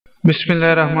بسم اللہ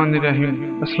الرحمن الرحیم۔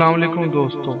 السلام علیکم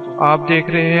دوستو، آپ دیکھ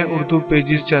رہے ہیں اردو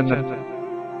پیجز چینل۔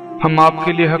 ہم آپ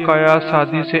کے لیے حکایات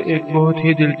سادی سے ایک بہت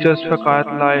ہی دلچسپ حکایت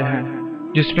لائے ہیں،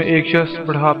 جس میں ایک شخص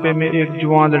بڑھاپے میں ایک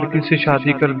جوان لڑکی سے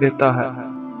شادی کر لیتا ہے۔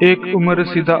 ایک عمر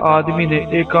رسیدہ آدمی نے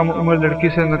ایک کم عمر لڑکی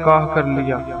سے نکاح کر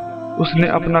لیا۔ اس نے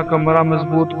اپنا کمرہ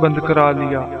مضبوط بند کرا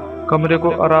لیا، کمرے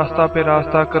کو آراستہ پہ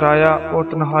راستہ کرایا اور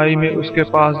تنہائی میں اس کے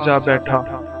پاس جا بیٹھا۔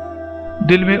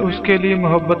 دل میں اس کے لیے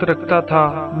محبت رکھتا تھا،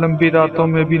 لمبی راتوں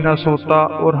میں بھی نہ سوتا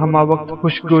اور ہمہ وقت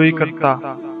خوشگوئی کرتا،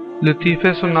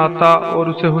 لطیفے سناتا اور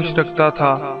اسے خوش رکھتا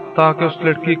تھا، تاکہ اس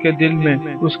لڑکی کے دل میں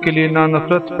اس کے لیے نہ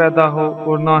نفرت پیدا ہو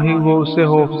اور نہ ہی وہ اس سے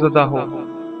خوف زدہ ہو،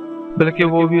 بلکہ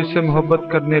وہ بھی اس سے محبت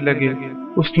کرنے لگے۔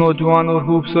 اس نوجوان اور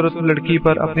خوبصورت لڑکی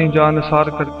پر اپنی جان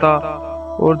نثار کرتا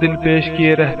اور دل پیش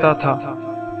کیے رہتا تھا۔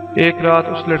 ایک رات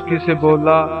اس لڑکی سے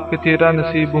بولا کہ تیرا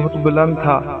نصیب بہت بلند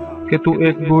تھا کہ تو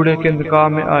ایک بوڑھے کے نکاح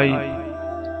میں آئی،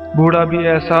 بوڑھا بھی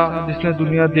ایسا جس نے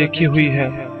دنیا دیکھی ہوئی ہے،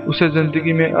 اسے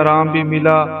زندگی میں آرام بھی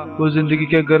ملا، وہ زندگی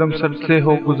کے گرم سرد سے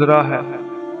ہو گزرا ہے،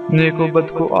 نیک و بد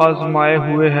کو آزمائے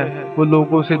ہوئے ہے، وہ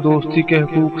لوگوں سے دوستی کے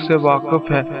حقوق سے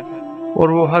واقف ہے اور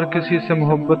وہ ہر کسی سے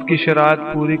محبت کی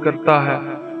شرائط پوری کرتا ہے،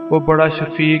 وہ بڑا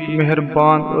شفیق،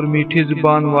 مہربان اور میٹھی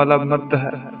زبان والا مرد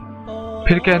ہے۔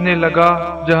 پھر کہنے لگا،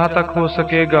 جہاں تک ہو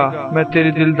سکے گا میں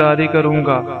تیری دلداری کروں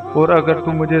گا، اور اگر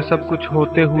تو مجھے سب کچھ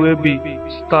ہوتے ہوئے بھی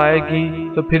ستائے گی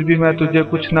تو پھر بھی میں تجھے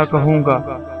کچھ نہ کہوں گا۔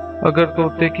 اگر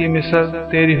طوطے کی مثل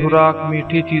تیری خوراک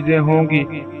میٹھی چیزیں ہوں گی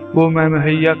وہ میں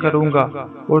مہیا کروں گا،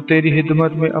 اور تیری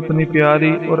خدمت میں اپنی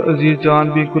پیاری اور عزیز جان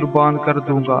بھی قربان کر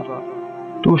دوں گا۔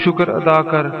 تو شکر ادا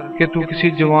کر کہ تو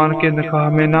کسی جوان کے نکاح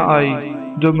میں نہ آئی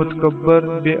جو متکبر،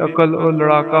 بے عقل اور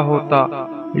لڑاکا ہوتا،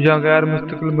 یا غیر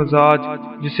مستقل مزاج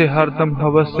جسے ہر دم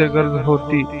ہوس سے غرض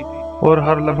ہوتی اور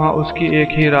ہر لمحہ اس کی ایک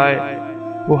ہی رائے۔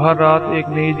 وہ ہر رات ایک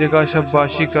نئی جگہ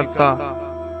شباشی کرتا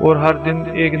اور ہر دن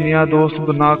ایک نیا دوست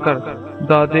بنا کر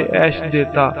دادے عیش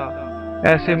دیتا۔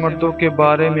 ایسے مردوں کے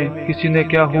بارے میں کسی نے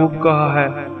کیا خوب کہا ہے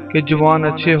کہ جوان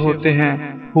اچھے ہوتے ہیں،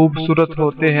 خوبصورت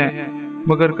ہوتے ہیں،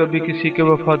 مگر کبھی کسی کے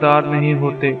وفادار نہیں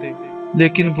ہوتے،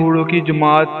 لیکن بوڑھوں کی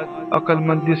جماعت عقل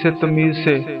مندی سے تمیز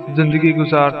سے زندگی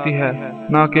گزارتی ہے،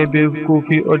 نہ کہ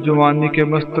بیوقوفی اور جوانی کے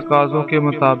مست تقاضوں کے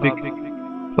مطابق۔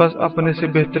 بس اپنے سے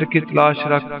بہتر کی تلاش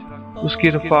رکھ، اس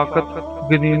کی رفاقت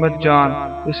غنیمت جان،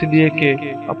 اس لیے کہ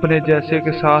اپنے جیسے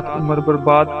کے ساتھ عمر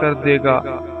برباد کر دے گا۔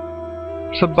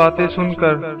 سب باتیں سن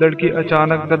کر لڑکی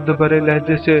اچانک درد بھرے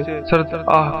لہجے سے سرد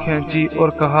آہ کھینچی اور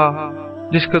کہا،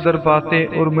 جس قدر باتیں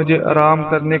اور مجھے آرام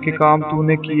کرنے کے کام تو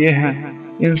نے کیے ہیں،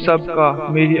 ان سب کا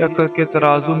میری عقل کے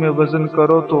ترازو میں وزن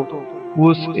کرو تو وہ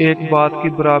اس ایک بات کی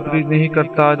برابری نہیں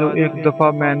کرتا جو ایک دفعہ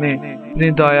میں نے اپنی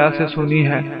دایا سے سنی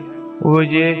ہے، وہ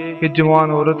یہ کہ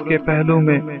جوان عورت کے پہلو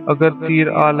میں اگر تیر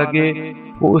آ لگے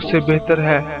وہ اس سے بہتر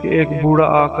ہے کہ ایک بوڑھا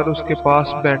آ کر اس کے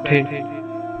پاس بیٹھے۔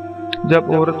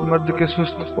 جب عورت مرد کے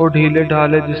سست اور ڈھیلے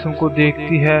ڈھالے جسم کو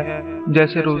دیکھتی ہے،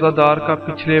 جیسے روزہ دار کا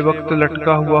پچھلے وقت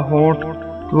لٹکا ہوا ہونٹ،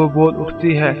 تو وہ بول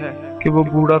اٹھتی ہے کہ وہ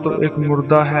بوڑھا تو ایک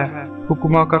مردہ ہے۔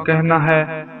 حکما کا کہنا ہے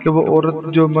کہ وہ عورت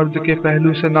جو مرد کے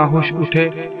پہلو سے ناخوش اٹھے،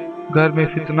 گھر میں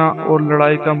فتنہ اور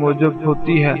لڑائی کا موجب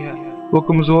ہوتی ہے۔ وہ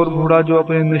کمزور بوڑھا جو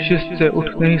اپنی نشست سے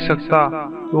اٹھ نہیں سکتا،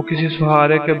 وہ کسی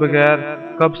سہارے کے بغیر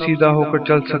کب سیدھا ہو کر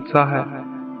چل سکتا ہے۔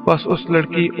 بس اس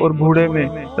لڑکی اور بوڑھے میں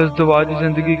ازدواجی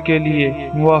زندگی کے لیے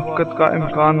موافقت کا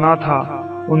امکان نہ تھا،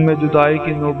 ان میں جدائی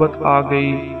کی نوبت آ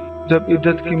گئی۔ جب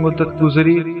عدت کی مدت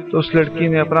گزری تو اس لڑکی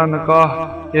نے اپنا نکاح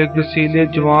ایک رسیلے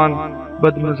جوان،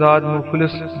 بد مزاج،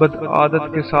 مفلس، بد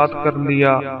عادت کے ساتھ کر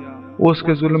لیا۔ وہ اس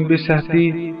کے ظلم بھی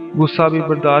سہتی، غصہ بھی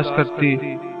برداشت کرتی،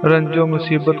 رنج و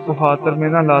مصیبت کو خاطر میں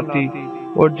نہ لاتی،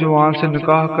 اور جوان سے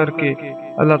نکاح کر کے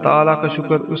اللہ تعالیٰ کا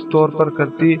شکر اس طور پر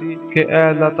کرتی کہ اے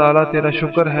اللہ تعالیٰ تیرا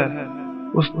شکر ہے،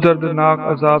 اس دردناک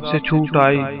عذاب سے چھوٹ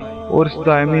آئی اور اس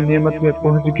دائمی نعمت میں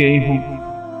پہنچ گئی ہوں۔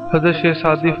 حضرت شیخ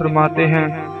سادی فرماتے ہیں،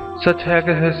 سچ ہے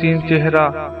کہ حسین چہرہ،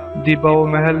 دیبا و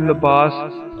محل لباس،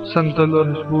 سندل اور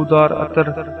خوشبودار عطر،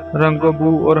 رنگ و بو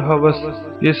اور ہوس،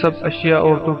 یہ سب اشیاء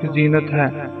عورتوں کی زینت ہے،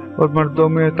 اور مردوں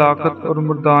میں طاقت اور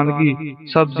مردانگی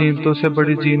سب زینتوں سے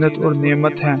بڑی زینت اور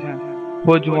نعمت ہے۔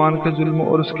 وہ جوان کے ظلم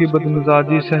اور اس کی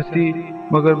بدمزاجی سہتی،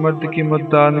 مگر مرد کی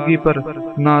مردانگی پر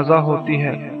نازا ہوتی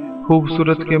ہے۔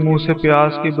 خوبصورت کے منہ سے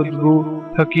پیاز کی بدبو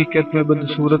حقیقت میں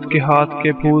بدصورت کے ہاتھ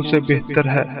کے پھول سے بہتر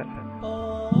ہے۔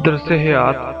 درس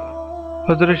حیات۔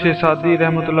 حضرت شیخ سعدی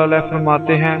رحمۃ اللہ علیہ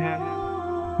فرماتے ہیں،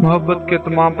 محبت کے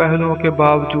تمام پہلوؤں کے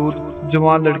باوجود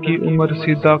جوان لڑکی عمر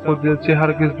رسیدہ کو دل سے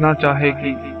ہرگز نہ چاہے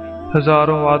گی۔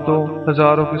 ہزاروں وعدوں،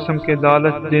 ہزاروں قسم کے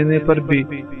لالچ دینے پر بھی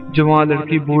جوان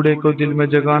لڑکی بوڑھے کو دل میں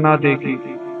جگہ نہ دے گی۔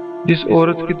 جس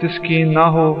عورت کی تسکین نہ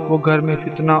ہو وہ گھر میں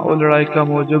فتنہ اور لڑائی کا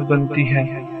موجب بنتی ہے۔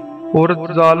 عورت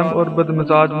ظالم اور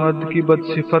بدمزاج مرد کی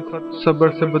بدصفت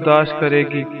صبر سے برداشت کرے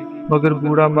گی، مگر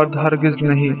بوڑھا مرد ہرگز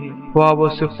نہیں، خواہ وہ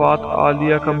صفات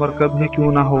عالیہ کا مرکب ہی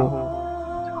کیوں نہ ہو۔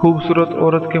 خوبصورت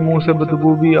عورت کے منہ سے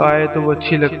بدبو بھی آئے تو وہ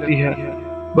اچھی لگتی ہے،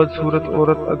 بدصورت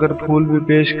عورت اگر پھول بھی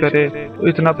پیش کرے تو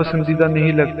اتنا پسندیدہ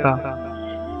نہیں لگتا۔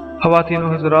 خواتین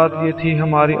و حضرات، یہ تھی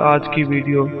ہماری آج کی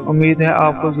ویڈیو، امید ہے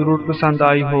آپ کو ضرور پسند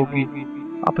آئی ہوگی۔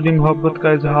 اپنی محبت کا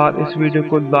اظہار اس ویڈیو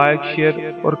کو لائک، شیئر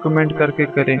اور کمنٹ کر کے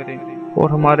کریں، اور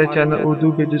ہمارے چینل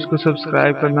اردو پیجز کو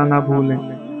سبسکرائب کرنا نہ بھولیں۔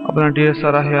 اپنا ڈھیر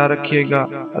سارا خیال رکھیے گا۔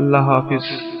 اللہ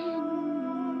حافظ۔